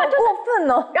讲话就过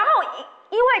分哦。然后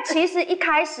因为其实一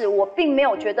开始我并没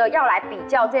有觉得要来比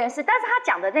较这件事，但是他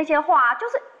讲的那些话就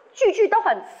是句都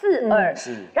很刺耳。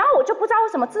然后我就不知道为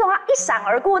什么，自从他一闪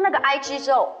而过那个 IG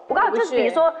之后，我告诉你，就是比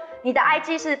如说你的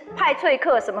IG 是派翠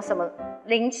克什么什么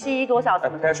07多少什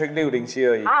么 ，Patrick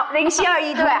 60721。好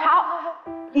，0721对，好，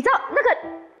你知道那个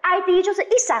ID 就是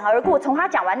一闪而过。从他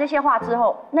讲完那些话之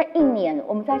后，那一年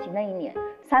我们在一起那一年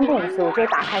，3不5时我就会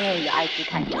打开那里的 IG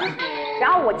看一下。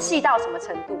然后我气到什么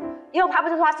程度？因为他不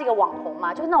是说他是一个网红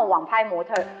嘛，就是那种网拍模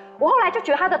特。我后来就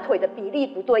觉得他的腿的比例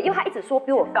不对，因为他一直说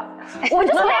比我高，我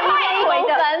就是在卖腿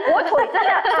的，我腿真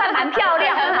的算蛮漂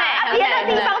亮的，别的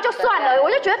地方就算了，我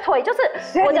就觉得腿就是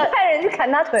我就派人去砍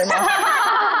他腿吗？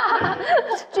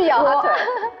去咬他腿。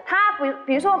他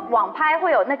比如说网拍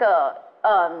会有那个。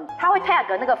他会 tag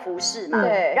那个服饰嘛，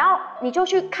对，然后你就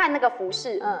去看那个服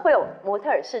饰，会有模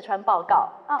特儿试穿报告，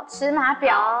尺码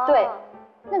表，对，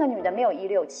那个女的没有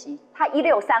167，她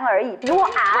163而已，比我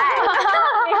矮。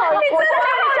你好，我真的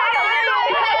加油，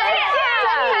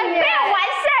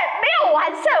没有完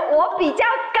胜，我比较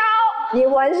高。你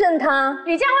完胜他，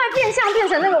你这样会变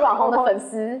成那个网红的粉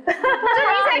丝，就你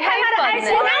在看他的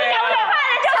IG，我刚讲最坏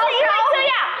的就是因为这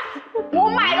样，我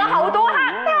买了好多他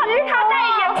那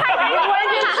一年拍的，我已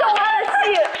经受他的气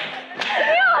了。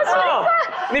你好奇怪，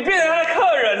你变成他的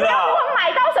客人了。我买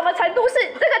到什么程度是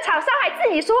这个厂商还自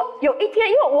己说，有一天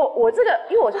因为我是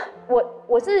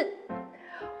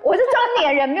中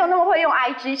年人，没有那么会用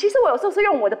IG。其实我有时候是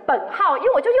用我的本号，因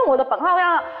为我就用我的本号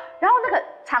然后那个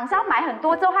厂商买很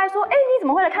多之后，他还说，哎，你怎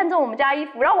么会来看中我们家衣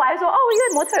服？然后我还说，哦，因为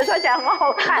模特儿穿起来很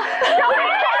好看。然后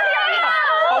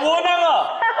好窝囊啊！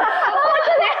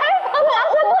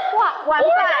我完败！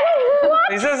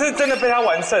你这是真的被他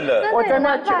完胜了，我真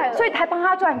的觉得，所以才帮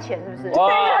他赚钱，是不是？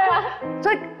对。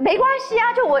所以没关系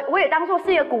啊，就我也当做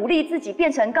是一个鼓励自己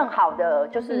变成更好的，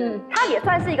就是他也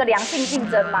算是一个良性竞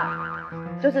争嘛。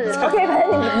就是 OK， 反正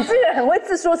你这个人很会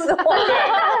自说自话。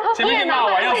对，前面骂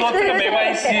完又说这个没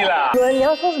关系啦。有人你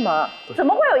要说什么？怎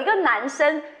么会有一个男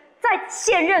生在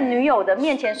现任女友的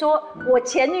面前说，我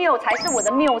前女友才是我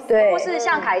的缪斯，或是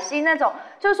像凯西那种，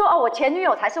就是说哦，我前女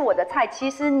友才是我的菜，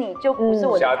其实你就不是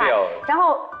我的菜。然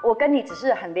后我跟你只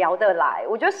是很聊得来，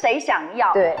我觉得谁想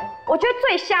要？对，我觉得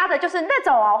最瞎的就是那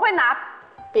种哦，会拿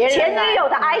前女友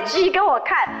的 IG 给我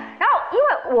看，然后因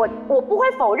为我不会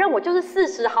否认，我就是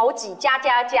40好几加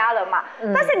了嘛。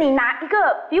但是你拿一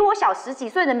个比我小10几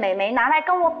岁的妹妹拿来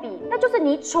跟我比，那就是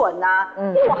你蠢啊！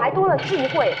因为我还多了智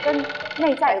慧跟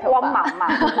内在光芒嘛。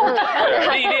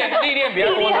历练比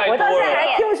较多太多了。我到现在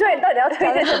还听不出来你到底要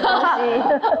推荐什么东西。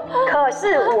可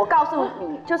是我告诉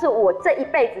你，就是我这一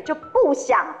辈子就不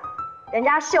想人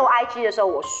家秀 IG 的时候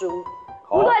我输，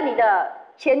无论你的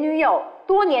前女友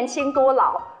多年轻多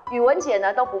老，宇文姐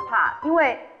呢都不怕，因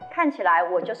为看起来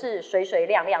我就是水水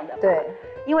亮亮的。对，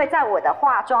因为在我的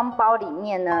化妆包里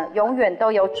面呢，永远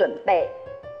都有准备，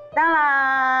当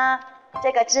然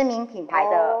这个知名品牌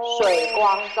的水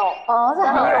光洞。哦，这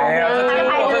很有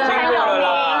名，这听过了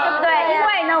啦，对不对？因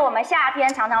为呢，我们夏天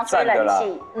常常吹冷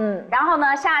气，然后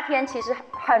呢，夏天其实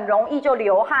很容易就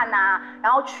流汗啊，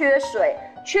然后缺水。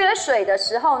缺水的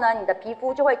时候呢，你的皮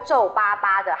肤就会皱巴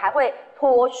巴的，还会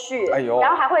脱屑，然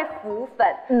后还会浮粉。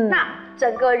那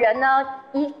整个人呢，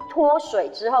一脱水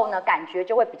之后呢，感觉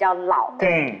就会比较老。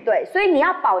对，所以你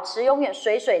要保持永远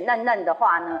水水嫩嫩的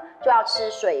话呢，就要吃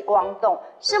水光冻。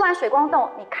吃完水光冻，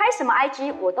你开什么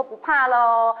IG 我都不怕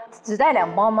喽。只带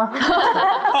2包吗？我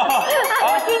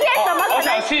今天怎么可能？好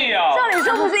小气哦！照理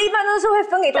说不是一般都是会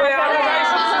分给大家的吗？对啊，大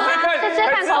家一起试试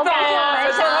看口感啊，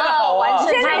才知道它的好啊。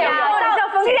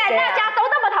既然大家都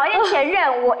那么讨厌前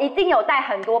任，我一定有带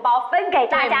很多包分给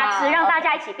大家吃，让大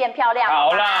家一起变漂亮。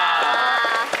好啦，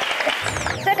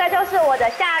这个就是我的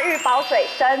夏日保水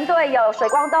神队友水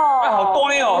光冻。好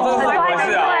端哦，这是怎么回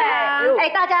事啊？哎，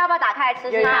大家要不要打开来吃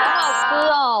吃看？好吃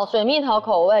哦，水蜜桃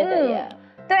口味的耶。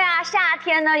对啊，夏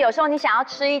天呢，有时候你想要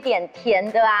吃一点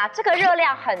甜的啊，这个热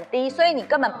量很低，所以你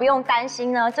根本不用担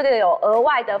心呢，这个有额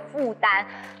外的负担。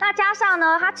那加上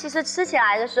呢，它其实吃起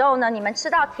来的时候呢，你们吃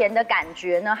到甜的感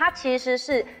觉呢，它其实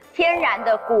是天然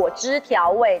的果汁调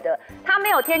味的，它没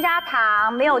有添加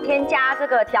糖，没有添加这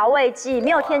个调味剂，没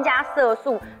有添加色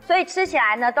素，所以吃起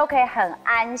来呢都可以很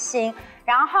安心。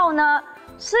然后呢，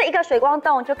吃一个水光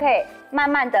冻就可以慢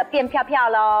慢的变漂漂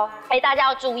喽。哎，大家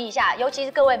要注意一下，尤其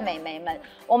是各位美眉们，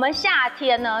我们夏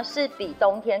天呢是比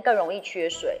冬天更容易缺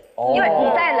水，因为你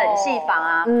在冷气房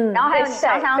啊，然后还有你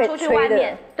常常出去外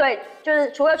面，对，就是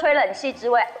除了吹冷气之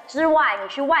外，你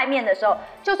去外面的时候，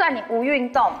就算你不运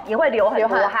动，也会流很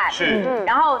多汗。是，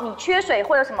然后你缺水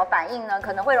会有什么反应呢？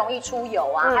可能会容易出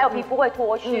油啊，还有皮肤会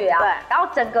脱屑啊，然后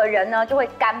整个人呢就会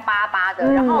干巴巴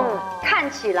的，然后看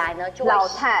起来呢就会老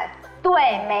态。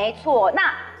对，没错。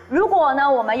那如果呢，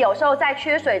我们有时候在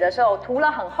缺水的时候涂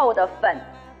了很厚的粉，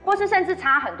或是甚至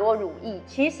擦很多乳液，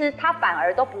其实它反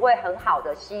而都不会很好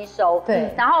的吸收，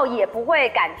对，然后也不会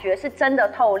感觉是真的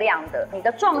透亮的。你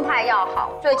的状态要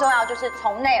好，最重要就是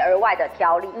从内而外的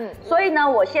调理。所以呢，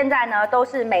我现在呢都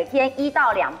是每天1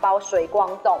到2包水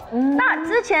光冻。那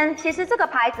之前其实这个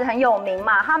牌子很有名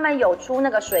嘛，他们有出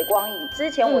那个水光饮，之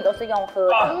前我都是用喝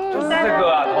的，就是这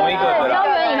个啊，同一个的。胶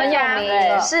原饮很有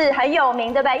名，是很有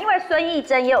名，对不对？因为孙艺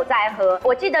珍也有在喝，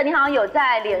我记得你好像有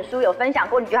在脸书有分享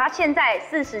过，你觉得她现在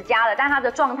40加了，但她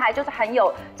的状态就是很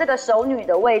有这个熟女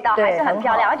的味道，还是很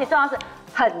漂亮，而且重要是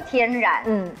很天然。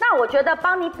那我觉得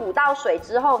帮你补到水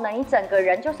之后呢，你整个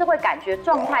人就是会感觉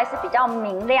状态是比较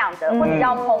明亮的，会比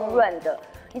较丰润的。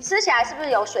你吃起来是不是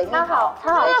有水蜜桃？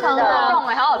超好吃的，好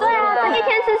好吃。对啊，这一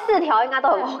天吃4条应该都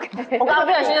很 OK。我刚刚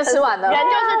不小心就吃完了。人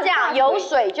就是这样，有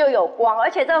水就有光，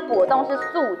而且这个果冻是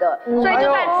素的，所以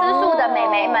就算吃素的美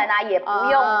眉们啊，也不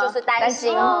用就是担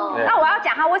心。那我要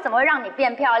讲它为什么会让你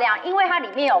变漂亮，因为它里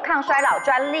面有抗衰老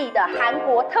专利的韩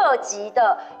国特级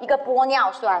的一个玻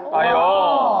尿酸。哎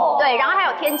呦，对，然后还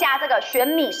有添加这个玄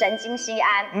米神经酰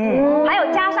胺，还有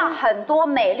加上很多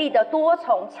美丽的多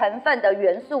重成分的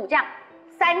元素，这样。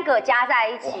3个加在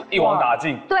一起，一网打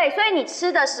尽。对，所以你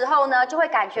吃的时候呢，就会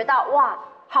感觉到哇，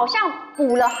好像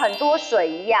补了很多水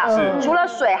一样。除了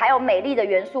水，还有美丽的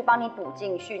元素帮你补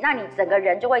进去，那你整个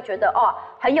人就会觉得哦，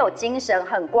很有精神，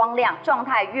很光亮，状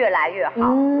态越来越好。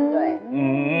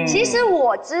对，其实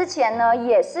我之前呢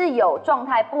也是有状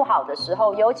态不好的时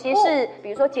候，尤其是比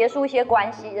如说结束一些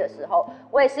关系的时候，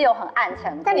我也是有很暗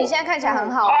沉。但你现在看起来很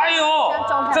好。哎呦，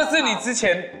这是你之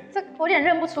前。这我有点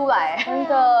认不出来，真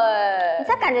的哎，你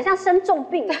这感觉像生重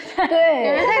病，对，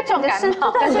有人在重感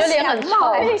冒，感觉脸很臭，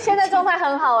而且现在状态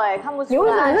很好哎，看不出来。你为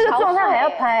什么这个状态还要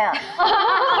拍啊？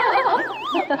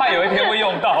怕有一天会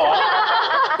用到啊。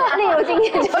例如今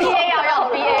天就憋要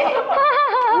憋，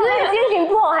你这个心情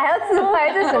不好还要自拍，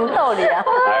这什么道理啊？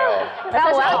还有，然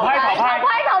后我要讨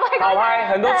拍，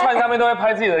很多串上面都会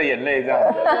拍自己的眼泪这样。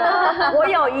我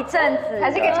有一阵子还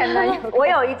是给前男友，我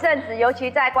有一阵子，尤其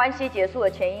在关系结束的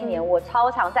前1年，我超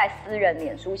常在私人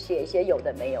脸书写一些有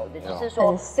的没有的，就是说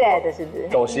很 sad 是不是？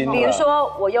走心。比如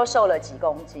说我又瘦了几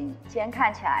公斤，今天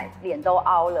看起来脸都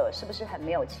凹了，是不是很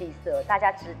没有气色？大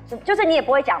家就是你也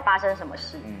不会讲发生什么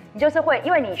事，你就是会，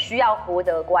因为你需要博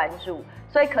得关注。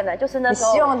所以可能就是那时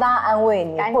候，希望大家安慰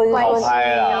你，或者说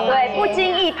对不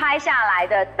经意拍下来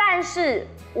的。但是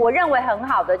我认为很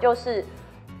好的就是，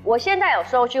我现在有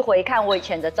时候去回看我以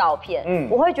前的照片，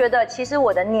我会觉得其实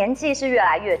我的年纪是越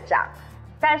来越长，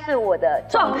但是我的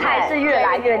状态是越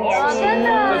来越年轻，真的，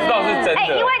这倒是真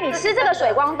的。因为你吃这个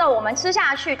水光豆，我们吃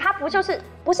下去，它不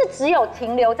是只有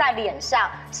停留在脸上，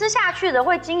吃下去的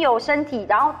会经由身体，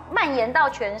然后蔓延到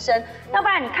全身。要不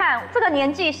然你看这个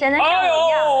年纪显得像你一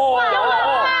样，哇，我超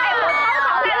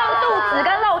常在露肚子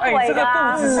跟露腿的，这个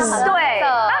肚子对。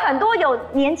那很多有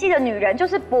年纪的女人，就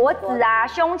是脖子啊、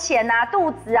胸前啊、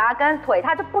肚子啊跟腿，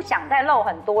她就不想再露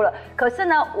很多了。可是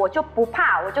呢，我就不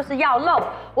怕，我就是要露，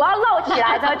我要露起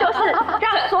来呢，就是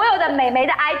让所有的美眉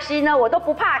的 IG 呢，我都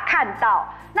不怕看到。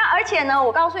那而且呢，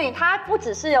我告诉你，它不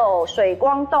只是有水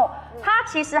光洞，它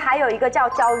其实还有一个叫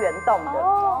胶原洞的。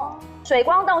哦，水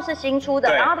光洞是新出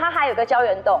的，然后它还有个胶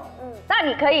原洞。那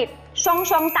你可以双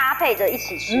搭配着一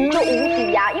起吃，就无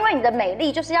敌啊！因为你的美丽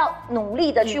就是要努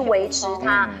力的去维持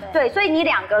它，对，所以你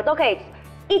2个都可以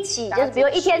一起，就是比如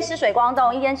一天吃水光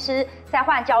洞，一天吃再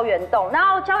换胶原洞，然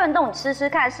后胶原洞你吃吃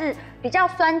看是比较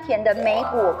酸甜的莓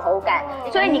果口感，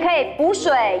所以你可以补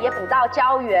水也补到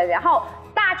胶原，然后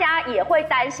大家也会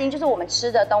担心，就是我们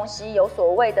吃的东西有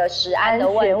所谓的食安的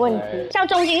问题，像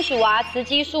重金属啊、雌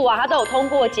激素啊，它都有通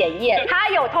过检验，它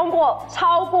有通过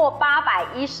超过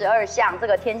812项这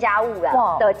个添加物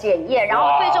的检验，然后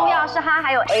最重要的是它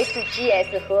还有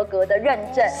SGS 合格的认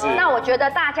证。那我觉得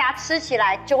大家吃起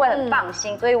来就会很放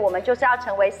心，所以我们就是要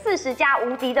成为40家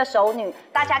无敌的熟女，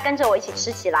大家跟着我一起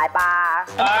吃起来吧！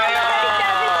哎呀，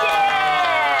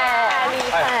谢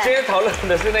谢！哎，今天讨论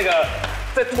的是那个。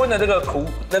在吞的这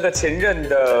个前任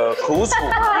的苦楚，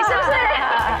你是不是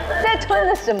在吞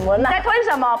了什么呢？在吞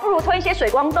什么？不如吞一些水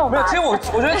光豆吧。没有，其实我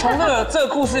觉得从这个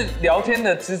故事聊天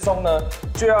的之中呢，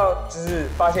就要就是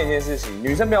发现一件事情，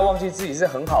女生不要忘记自己是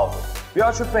很好的，不要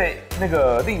去被那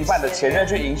个另一半的前任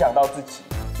去影响到自己。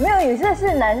没有，有些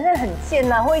是男生很贱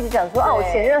呐，会一直讲说啊我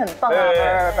前任很棒啊，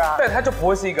但他就不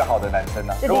会是一个好的男生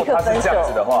啊。如果他是这样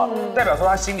子的话，代表说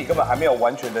他心里根本还没有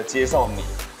完全的接受你，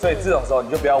所以这种时候你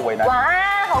就不要为难。晚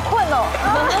安，好困哦。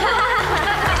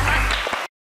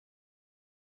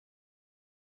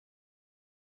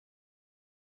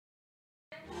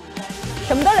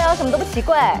什么都聊，什么都不奇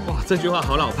怪。哇，这句话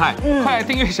好老派。快来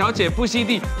订阅小姐不息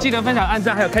地，记得分享、按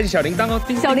赞，还有开启小铃铛哦。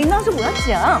小铃铛是我要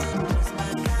讲，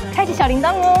开启小铃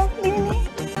铛哦。